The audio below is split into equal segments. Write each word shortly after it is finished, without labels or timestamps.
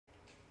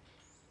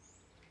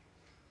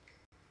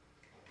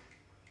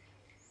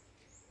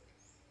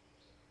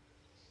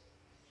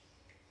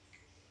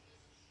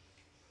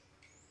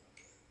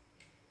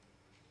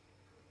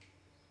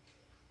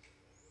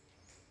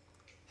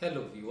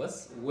Hello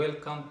viewers,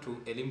 welcome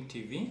to Elim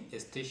TV, a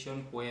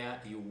station where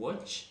you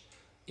watch,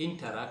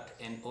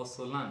 interact and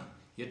also learn.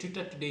 Your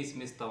tutor today is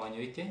Mr.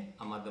 Wanyoike,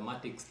 a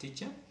mathematics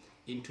teacher.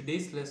 In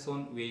today's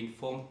lesson, we are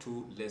informed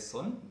to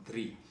lesson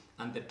 3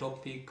 and the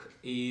topic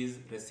is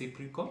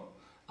reciprocal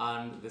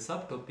and the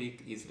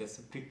subtopic is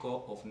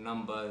reciprocal of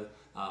numbers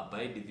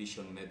by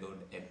division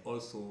method and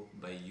also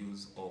by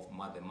use of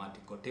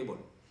mathematical table.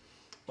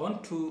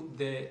 On to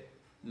the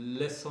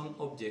lesson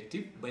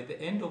objective. By the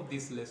end of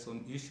this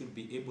lesson, you should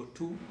be able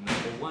to,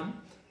 number one,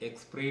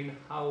 explain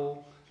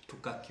how to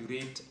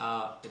calculate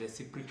a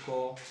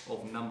reciprocal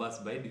of numbers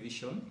by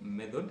division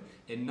method,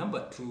 and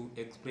number two,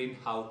 explain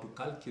how to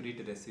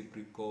calculate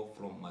reciprocal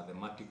from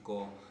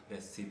mathematical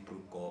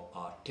reciprocal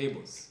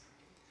tables.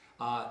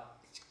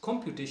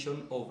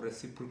 Computation of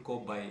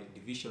reciprocal by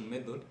division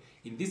method.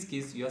 In this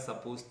case, you are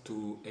supposed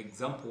to,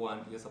 example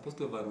 1, you are supposed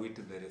to evaluate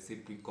the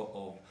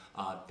reciprocal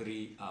of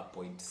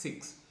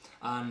 3.6.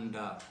 And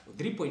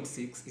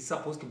 3.6 is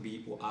supposed to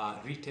be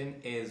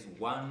written as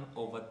 1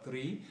 over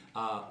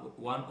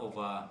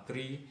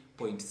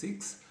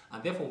 3.6.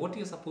 And therefore, what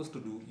you're supposed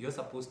to do, you're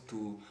supposed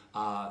to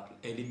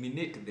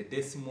eliminate the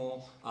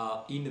decimal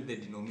in the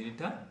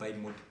denominator by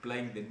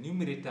multiplying the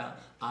numerator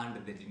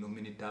and the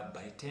denominator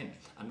by 10.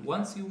 And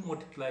once you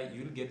multiply,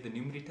 you'll get the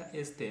numerator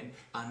as 10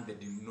 and the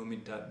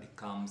denominator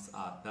becomes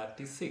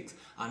 36.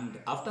 And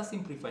after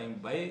simplifying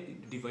by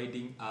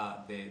dividing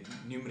the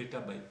numerator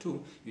by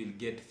 2, you'll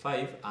get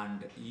 5,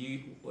 and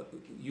you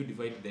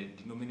divide the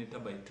denominator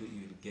by 2,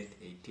 you will get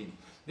 18.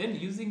 Then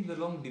using the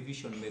long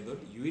division method,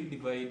 you will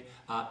divide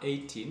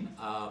 18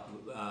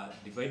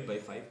 divide by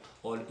 5,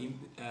 or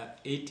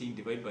 18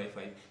 divide by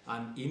 5,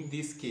 and in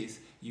this case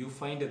you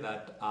find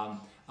that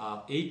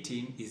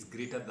 18 is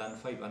greater than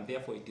 5 and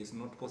therefore it is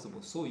not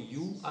possible. So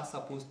you are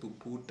supposed to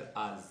put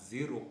a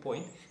 0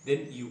 point,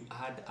 then you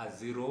add a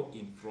 0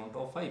 in front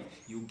of 5,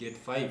 you get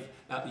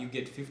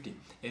 50,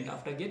 and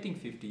after getting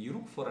 50 you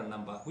look for a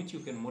number which you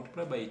can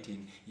multiply by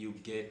 18, you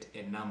get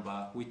a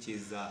number which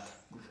is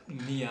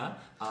near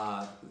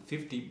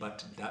 50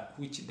 but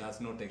which does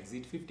not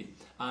exceed 50,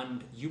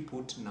 and you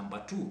put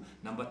number 2.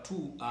 Number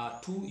 2,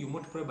 you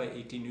multiply by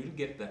 18, you will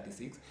get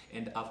 36,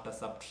 and after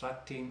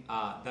subtracting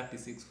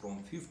 36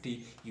 from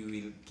 50, you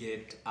will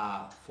get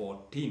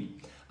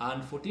 14.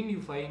 And 14,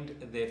 you find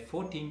the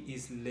 14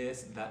 is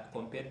less than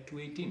compared to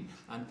 18,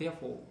 and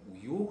therefore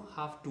you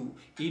have to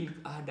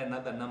add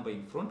another number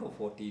in front of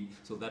 14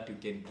 so that you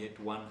can get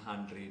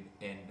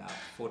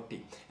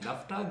 140. And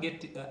after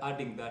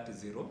adding that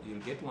 0,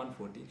 you'll get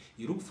 140.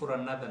 You look for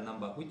another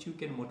number which you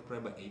can multiply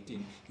by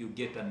 18. You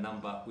get a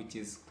number which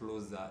is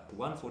closer to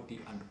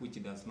 140 and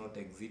which does not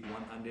exceed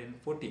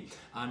 140.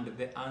 And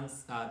the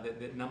answer,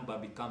 the number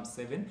becomes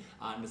 7.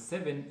 And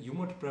 7 you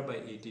multiply by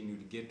 18,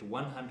 you'll get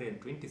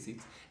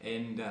 126.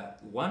 And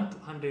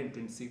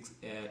 126,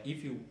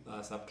 if you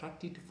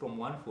subtract it from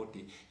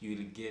 140, you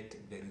will get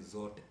the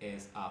result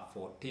as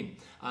 14.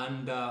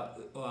 And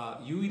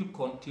you will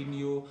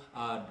continue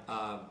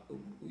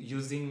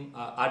using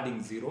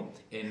adding 0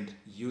 and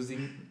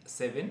using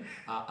 7,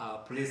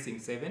 placing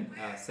 7.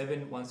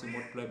 7 once you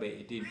multiply by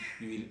 18,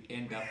 you will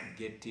end up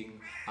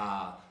getting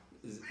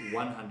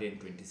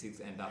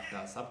 126, and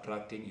after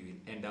subtracting you will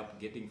end up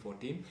getting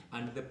 14,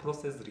 and the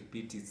process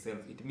repeats itself.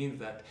 It means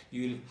that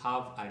you will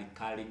have a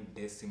recurring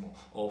decimal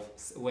of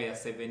where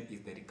 7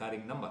 is the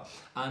recurring number,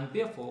 and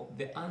therefore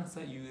the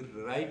answer you will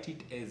write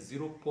it as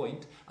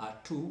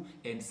 0.2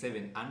 and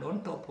 7, and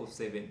on top of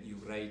 7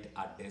 you write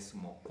a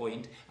decimal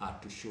point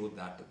to show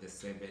that the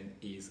 7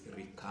 is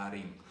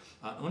recurring.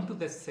 On to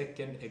the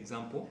second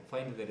example,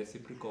 find the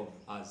reciprocal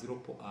of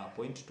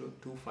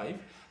 0.025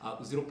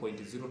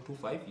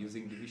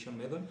 using division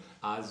method.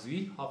 As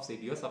we have said,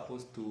 you are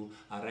supposed to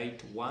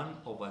write 1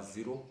 over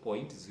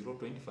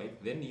 0.025.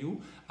 Then you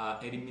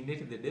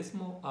eliminate the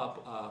decimal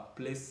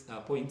place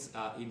points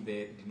in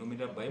the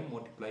denominator by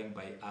multiplying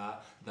by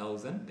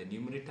 1,000 the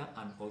numerator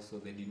and also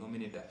the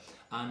denominator.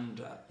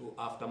 And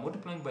after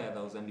multiplying by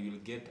 1,000, you will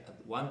get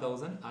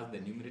 1,000 as the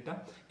numerator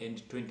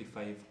and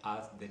 25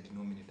 as the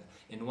denominator.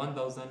 And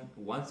 1,000,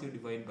 once you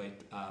divide by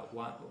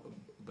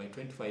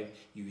 25,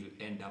 you will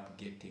end up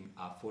getting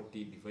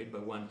 40 divided by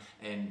 1,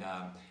 and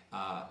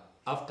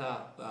after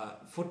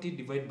 40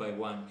 divided by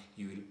 1,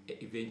 you will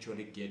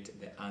eventually get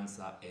the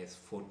answer as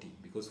 40,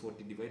 because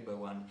 40 divided by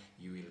 1,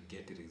 you will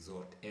get the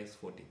result as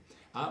 40.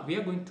 We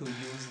are going to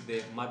use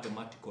the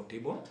mathematical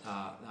table,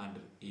 and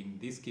in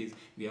this case,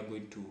 we are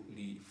going to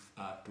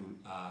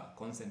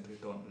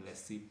concentrate on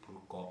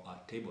reciprocal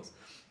tables.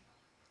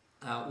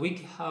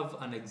 We have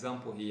an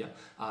example here,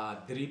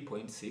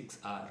 3.6,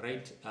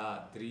 write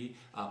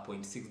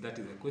 3.6, that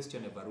is a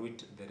question,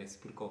 evaluate the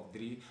reciprocal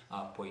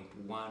of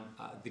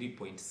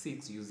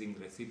 3.6 using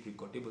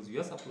reciprocal tables. You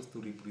are supposed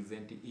to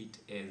represent it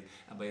as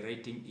by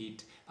writing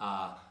it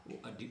the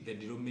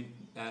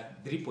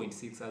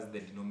 3.6 as the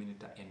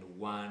denominator and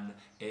 1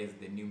 as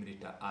the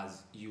numerator,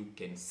 as you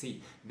can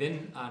see.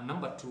 Then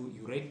number 2,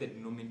 you write the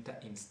denominator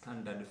in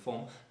standard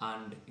form,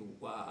 and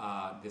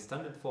the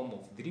standard form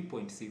of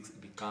 3.6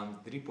 becomes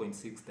becomes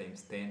 3.6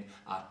 times 10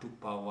 to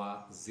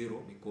power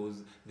 0,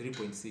 because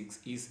 3.6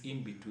 is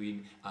in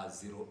between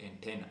 0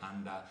 and 10,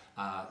 and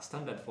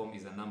standard form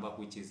is a number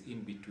which is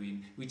in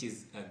between, which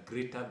is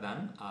greater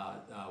than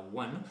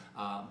 1,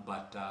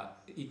 but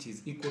it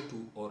is equal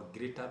to or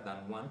greater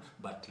than 1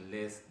 but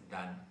less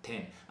than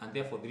 10, and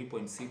therefore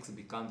 3.6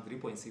 becomes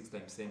 3.6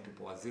 times 10 to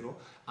power 0.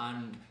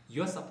 And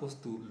you're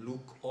supposed to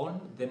look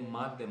on the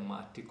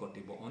mathematical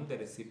table, on the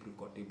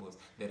reciprocal tables,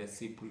 the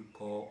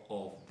reciprocal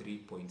of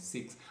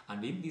 3.6,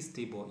 and in this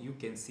table you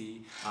can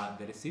see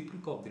the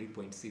reciprocal of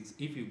 3.6.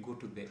 If you go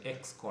to the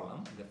x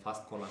column, the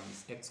first column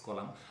is x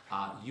column,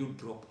 you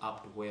drop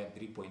up to where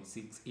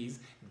 3.6 is,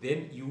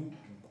 then you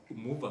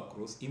move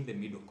across in the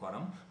middle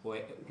column,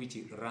 which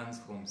runs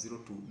from 0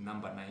 to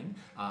number 9.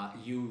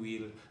 You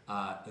will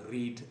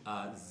read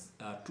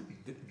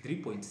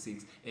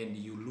 3.6, and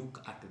you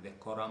look at the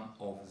column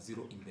of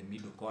 0 in the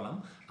middle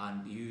column,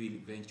 and you will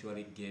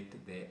eventually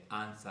get the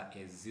answer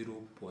as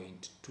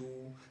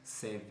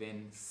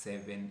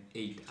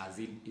 0.2778, as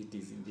in it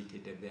is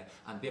indicated there.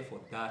 And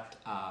therefore that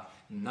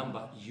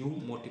number,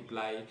 you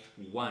multiply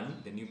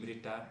 1, the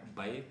numerator,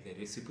 by the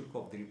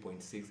reciprocal of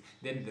 3.6,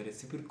 then the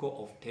reciprocal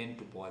of 10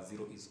 to power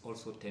 0 is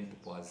also 10 to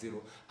power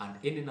 0, and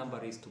any number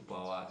raised to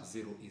power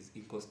 0 is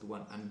equals to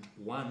 1, and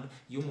 1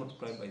 you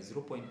multiply by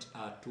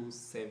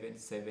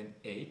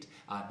 0.2778,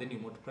 then you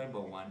multiply by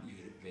 1, you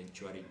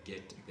eventually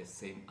get the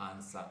same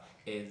answer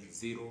as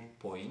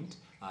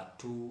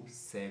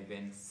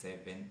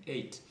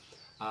 0.2778.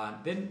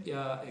 Then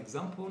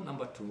example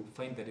number 2,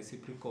 find the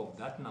reciprocal of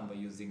that number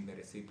using the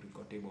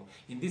reciprocal table.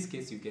 In this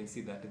case, you can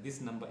see that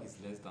this number is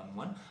less than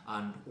 1,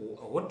 and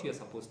what you're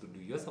supposed to do,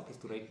 you're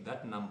supposed to write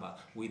that number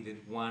with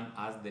 1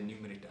 as the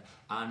numerator,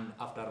 and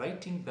after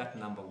writing that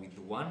number with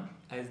 1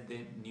 as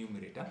the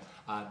numerator,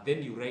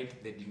 then you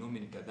write the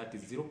denominator, that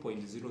is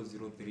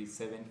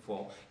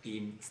 0.00374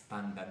 in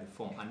standard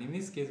form. And in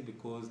this case,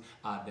 because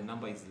the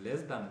number is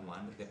less than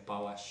 1, the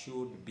power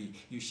should be,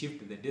 you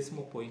shift the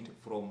decimal point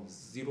from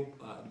 0,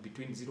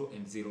 between 0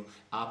 and 0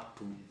 up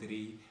to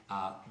 3,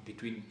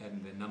 between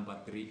the number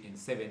 3 and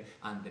 7,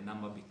 and the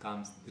number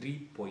becomes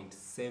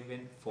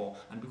 3.74.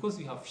 And because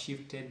you have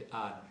shifted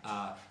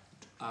to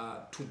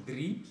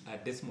 3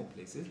 decimal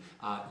places,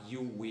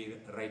 you will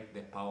write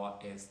the power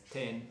as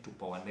 10 to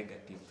power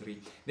negative 3.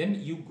 Then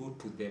you go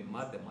to the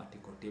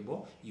mathematical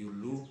table, you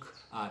look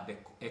at the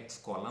x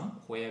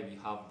column where we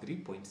have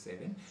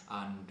 3.7,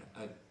 and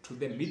to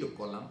the middle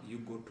column you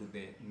go to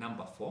the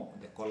number 4,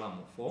 the column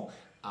of 4.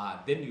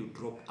 Then you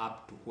drop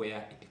up to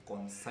where it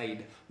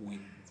coincides with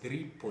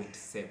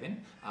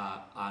 3.7,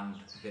 and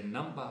the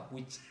number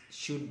which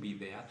should be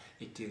there,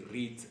 it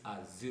reads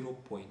as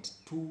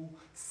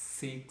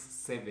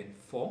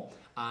 0.2674,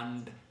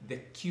 and the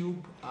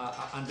cube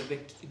and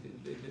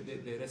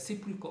the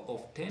reciprocal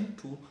of 10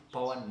 to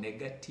power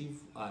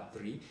negative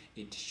 3,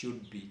 it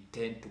should be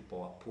 10 to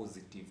power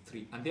positive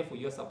 3, and therefore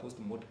you're supposed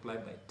to multiply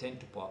by 10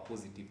 to power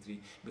positive 3,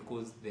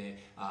 because the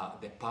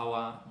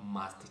power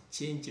must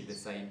change the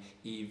sign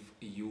if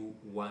you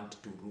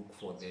want to look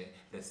for the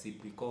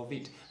reciprocal of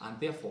it. And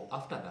therefore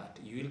after that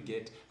you will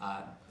get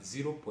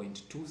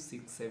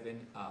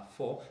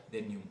 0.2674,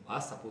 then you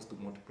are supposed to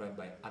multiply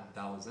by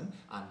 1,000,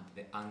 and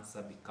the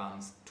answer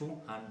becomes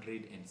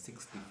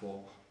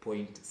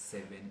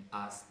 264.7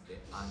 as the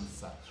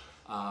answer.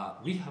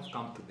 We have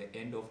come to the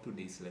end of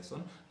today's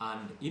lesson,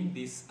 and in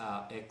this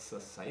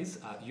exercise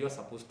you are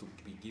supposed to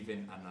be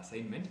given an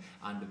assignment,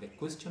 and the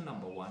question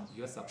number 1,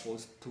 you are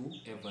supposed to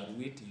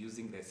evaluate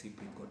using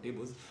reciprocal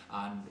tables,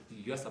 and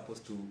you are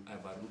supposed to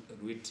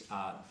evaluate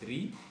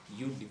 3,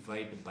 you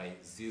divide by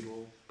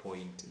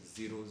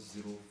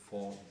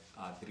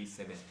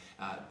 0.00437.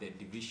 The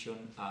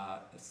division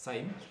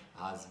sign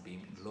has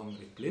been long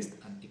replaced,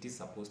 and it is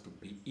supposed to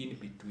be in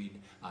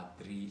between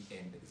 3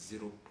 and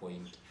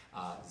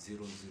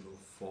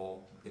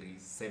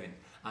 0.00437.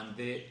 And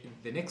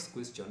the next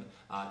question,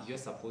 you're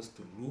supposed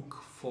to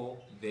look for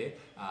the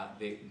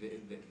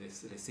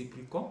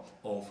reciprocal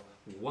of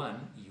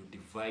 1 you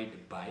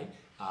divide by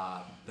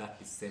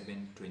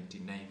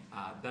 3729.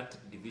 That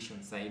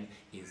division sign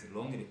is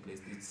long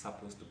replaced. It's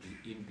supposed to be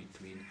in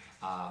between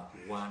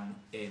 1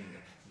 and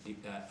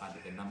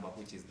the number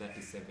which is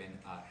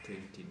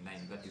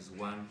 3729. That is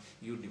 1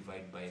 you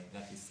divide by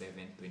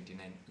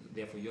 3729.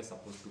 Therefore you're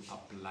supposed to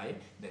apply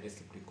the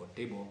reciprocal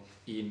table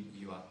in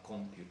your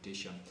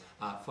computation.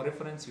 For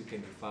reference, you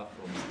can refer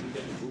from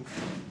student books,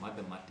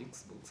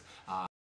 mathematics books.